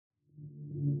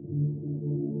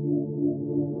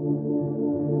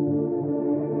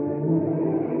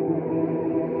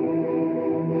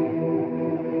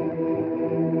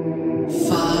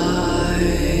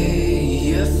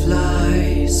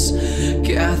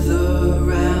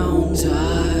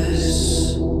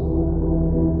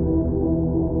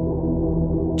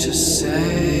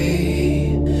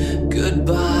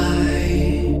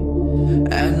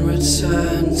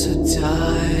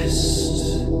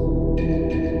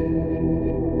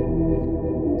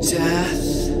Death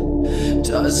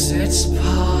does its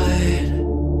part,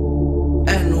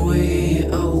 and we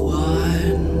are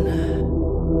one.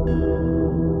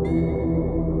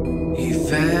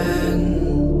 Eventually,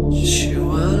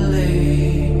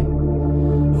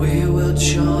 we will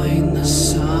join the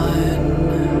sun.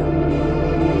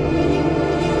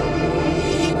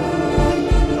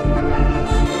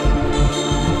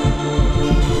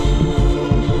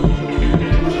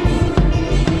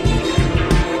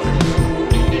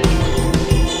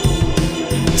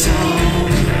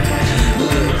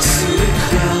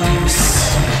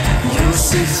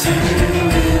 See through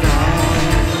it all.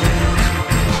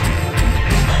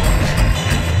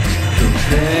 The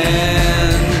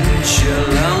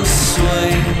pendulum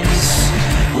swings.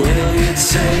 Will you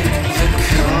take the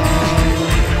call?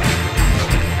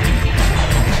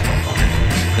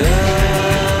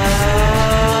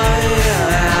 Are you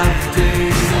happy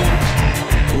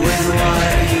with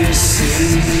what you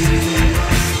see?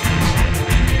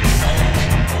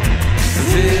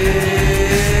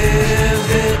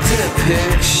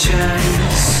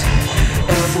 Depictions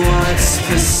of what's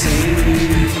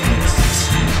perceived.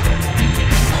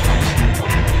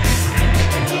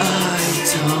 I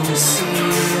don't see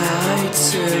eye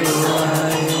to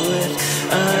eye with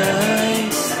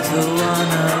either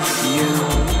one of you.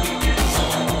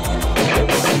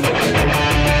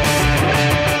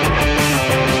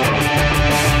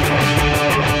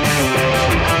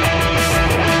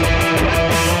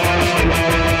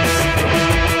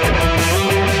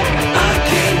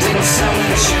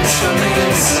 Intelligence from the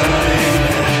inside.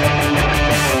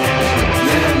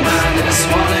 Their mind is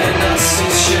wanting us to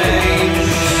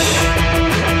change.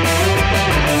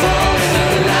 Fall in a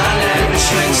line and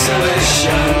drink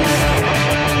salvation.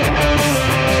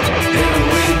 In a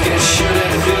week it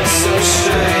shouldn't feel so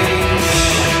strange.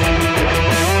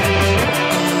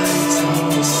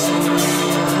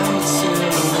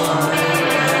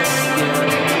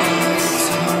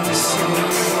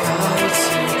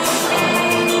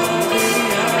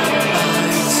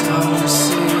 I don't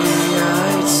see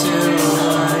eye to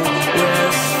eye.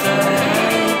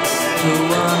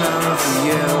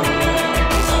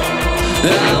 I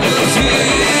will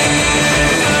hear,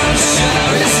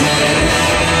 sure as hell.